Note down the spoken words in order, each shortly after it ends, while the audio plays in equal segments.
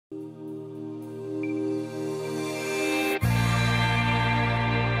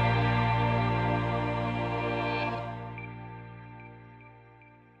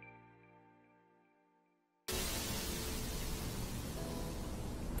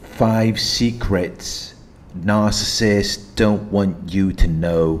5 secrets narcissists don't want you to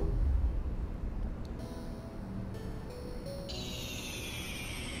know.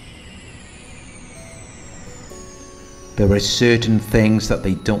 There are certain things that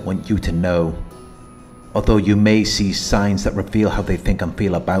they don't want you to know, although you may see signs that reveal how they think and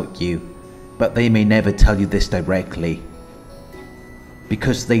feel about you, but they may never tell you this directly,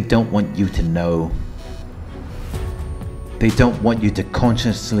 because they don't want you to know. They don't want you to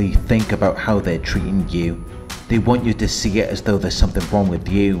consciously think about how they're treating you. They want you to see it as though there's something wrong with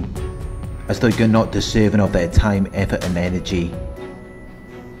you, as though you're not deserving of their time, effort and energy.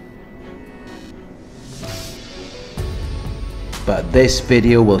 But this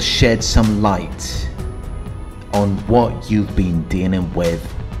video will shed some light on what you've been dealing with.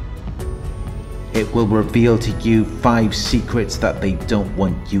 It will reveal to you 5 secrets that they don't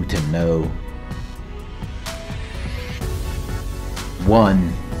want you to know.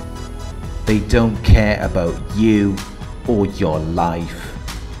 1. They don't care about you or your life.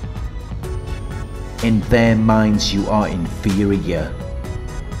 In their minds you are inferior.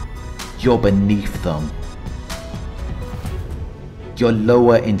 You're beneath them. You're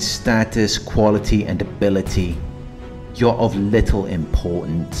lower in status, quality and ability. You're of little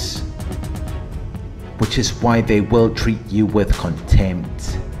importance, which is why they will treat you with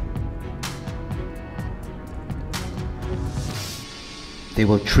contempt. They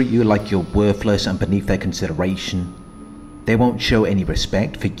will treat you like you're worthless and beneath their consideration. They won't show any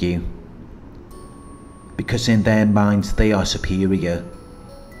respect for you, because in their minds they are superior.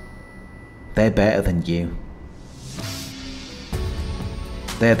 They're better than you.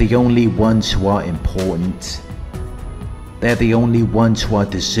 They're the only ones who are important. They're the only ones who are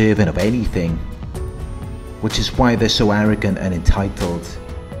deserving of anything, which is why they're so arrogant and entitled,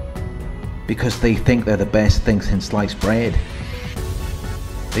 because they think they're the best thing since sliced bread.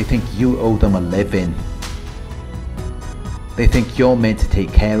 They think you owe them a living. They think you're meant to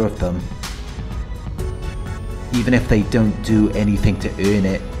take care of them, even if they don't do anything to earn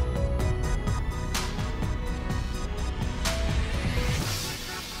it.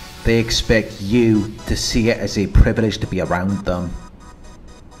 They expect you to see it as a privilege to be around them,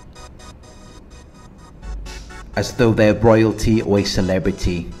 as though they're royalty or a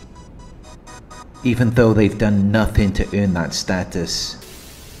celebrity, even though they've done nothing to earn that status.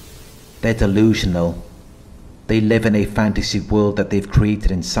 They're delusional. They live in a fantasy world that they've created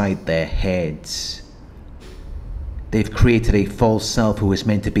inside their heads. They've created a false self who is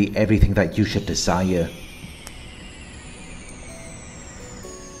meant to be everything that you should desire.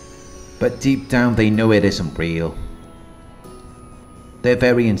 But deep down they know it isn't real. They're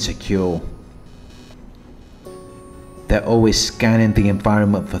very insecure. They're always scanning the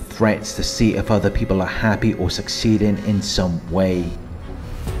environment for threats to see if other people are happy or succeeding in some way.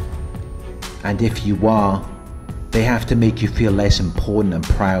 And if you are, they have to make you feel less important and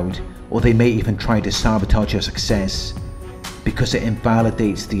proud, or they may even try to sabotage your success, because it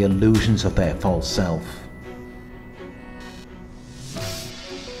invalidates the illusions of their false self.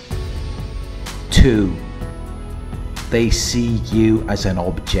 2. They see you as an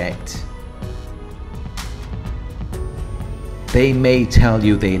object. They may tell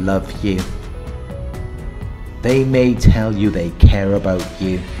you they love you. They may tell you they care about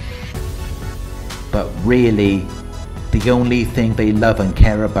you. But really, the only thing they love and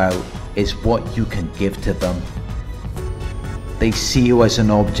care about is what you can give to them. They see you as an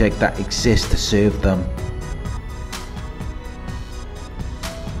object that exists to serve them.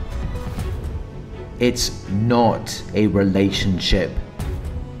 It's not a relationship.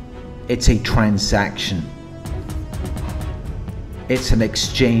 It's a transaction. It's an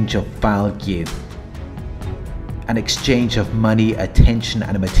exchange of value. An exchange of money, attention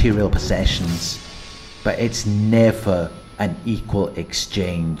and material possessions. But it's never an equal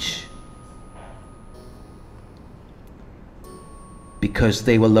exchange. Because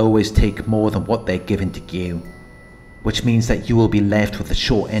they will always take more than what they're given to you, which means that you will be left with the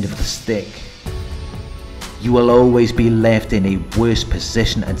short end of the stick. You will always be left in a worse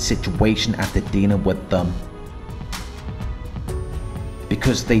position and situation after dealing with them.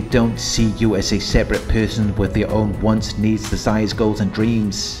 Because they don't see you as a separate person with their own wants, needs, desires, goals and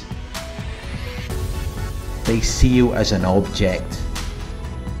dreams. They see you as an object.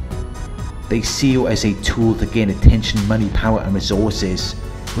 They see you as a tool to gain attention, money, power and resources,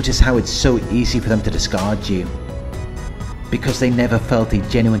 which is how it's so easy for them to discard you. Because they never felt a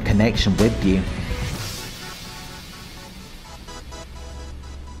genuine connection with you.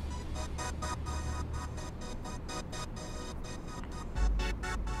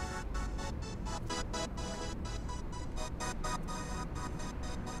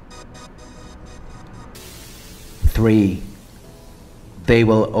 3. They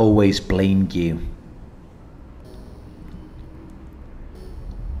will always blame you.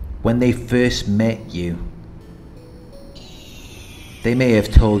 When they first met you, they may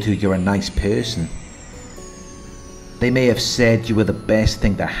have told you you're a nice person. They may have said you were the best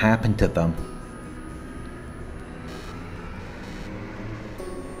thing that happened to them.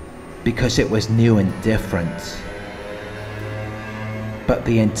 Because it was new and different. But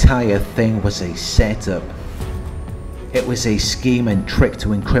the entire thing was a setup. It was a scheme and trick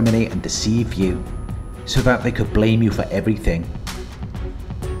to incriminate and deceive you, so that they could blame you for everything.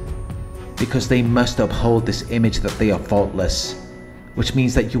 Because they must uphold this image that they are faultless, which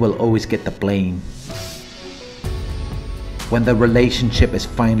means that you will always get the blame. When the relationship is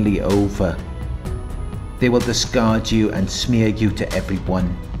finally over, they will discard you and smear you to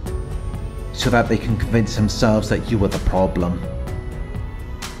everyone, so that they can convince themselves that you are the problem.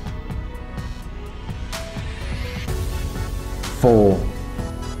 4.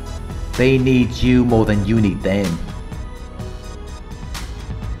 They need you more than you need them.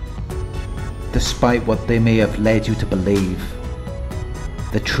 Despite what they may have led you to believe,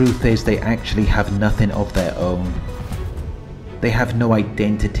 the truth is they actually have nothing of their own. They have no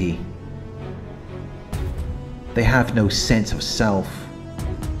identity. They have no sense of self.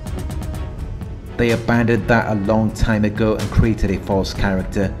 They abandoned that a long time ago and created a false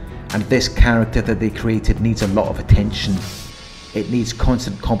character, and this character that they created needs a lot of attention. It needs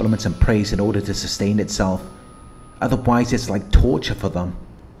constant compliments and praise in order to sustain itself. Otherwise, it's like torture for them.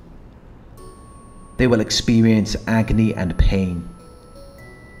 They will experience agony and pain,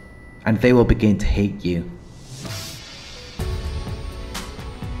 and they will begin to hate you.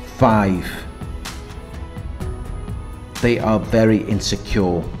 5. They are very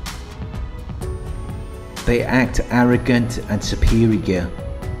insecure. They act arrogant and superior,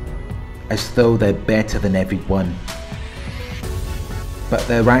 as though they're better than everyone. But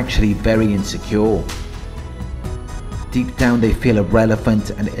they're actually very insecure. Deep down they feel irrelevant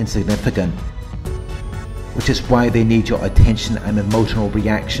and insignificant, which is why they need your attention and emotional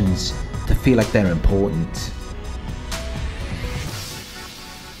reactions to feel like they're important.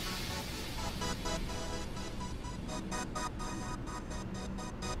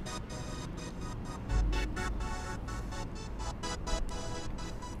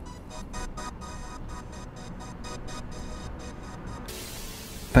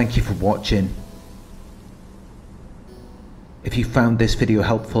 Thank you for watching. If you found this video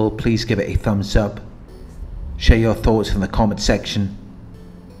helpful, please give it a thumbs up. Share your thoughts in the comment section.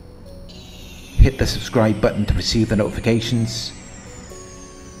 Hit the subscribe button to receive the notifications.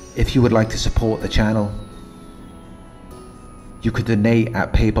 If you would like to support the channel, you could donate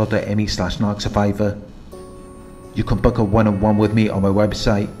at paypal.me/Narc Survivor. You can book a one-on-one with me on my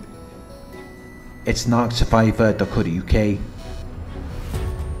website. It's narcsurvivor.co.uk.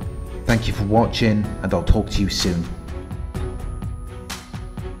 Thank you for watching, and I'll talk to you soon.